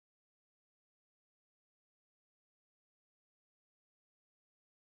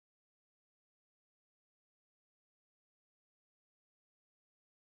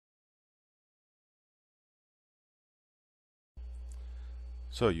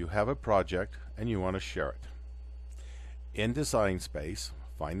So you have a project and you want to share it. In Design Space,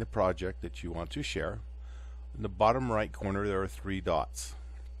 find the project that you want to share. In the bottom right corner there are three dots.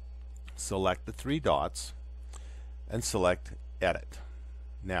 Select the three dots and select Edit.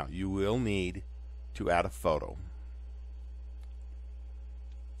 Now you will need to add a photo.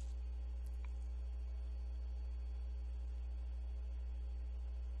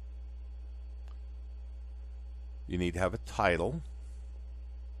 You need to have a title.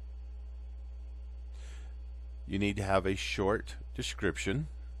 You need to have a short description.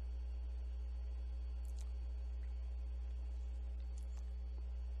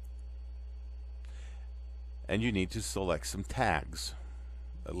 And you need to select some tags,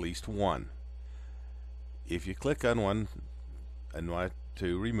 at least one. If you click on one and want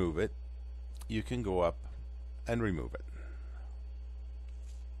to remove it, you can go up and remove it.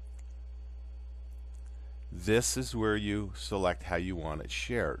 This is where you select how you want it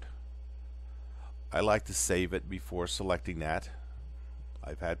shared. I like to save it before selecting that.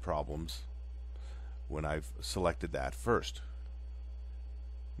 I've had problems when I've selected that first.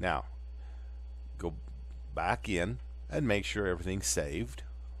 Now, go back in and make sure everything's saved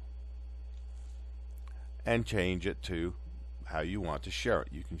and change it to how you want to share it.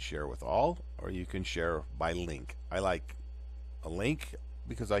 You can share with all, or you can share by link. I like a link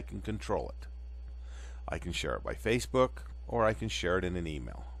because I can control it. I can share it by Facebook, or I can share it in an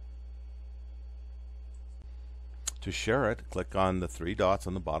email. To share it, click on the three dots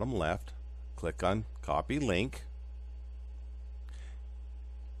on the bottom left, click on Copy Link,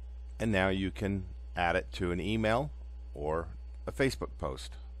 and now you can add it to an email or a Facebook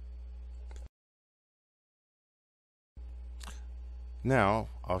post. Now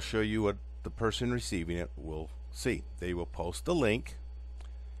I'll show you what the person receiving it will see. They will post the link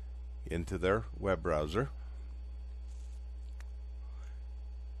into their web browser.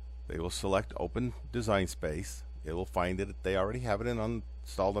 They will select Open Design Space. It will find it. They already have it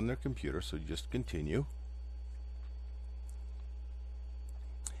installed on their computer, so you just continue.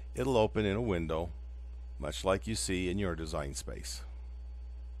 It'll open in a window, much like you see in your Design Space.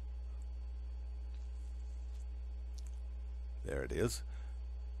 There it is.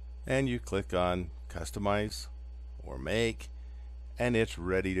 And you click on Customize or Make, and it's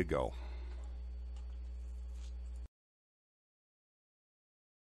ready to go.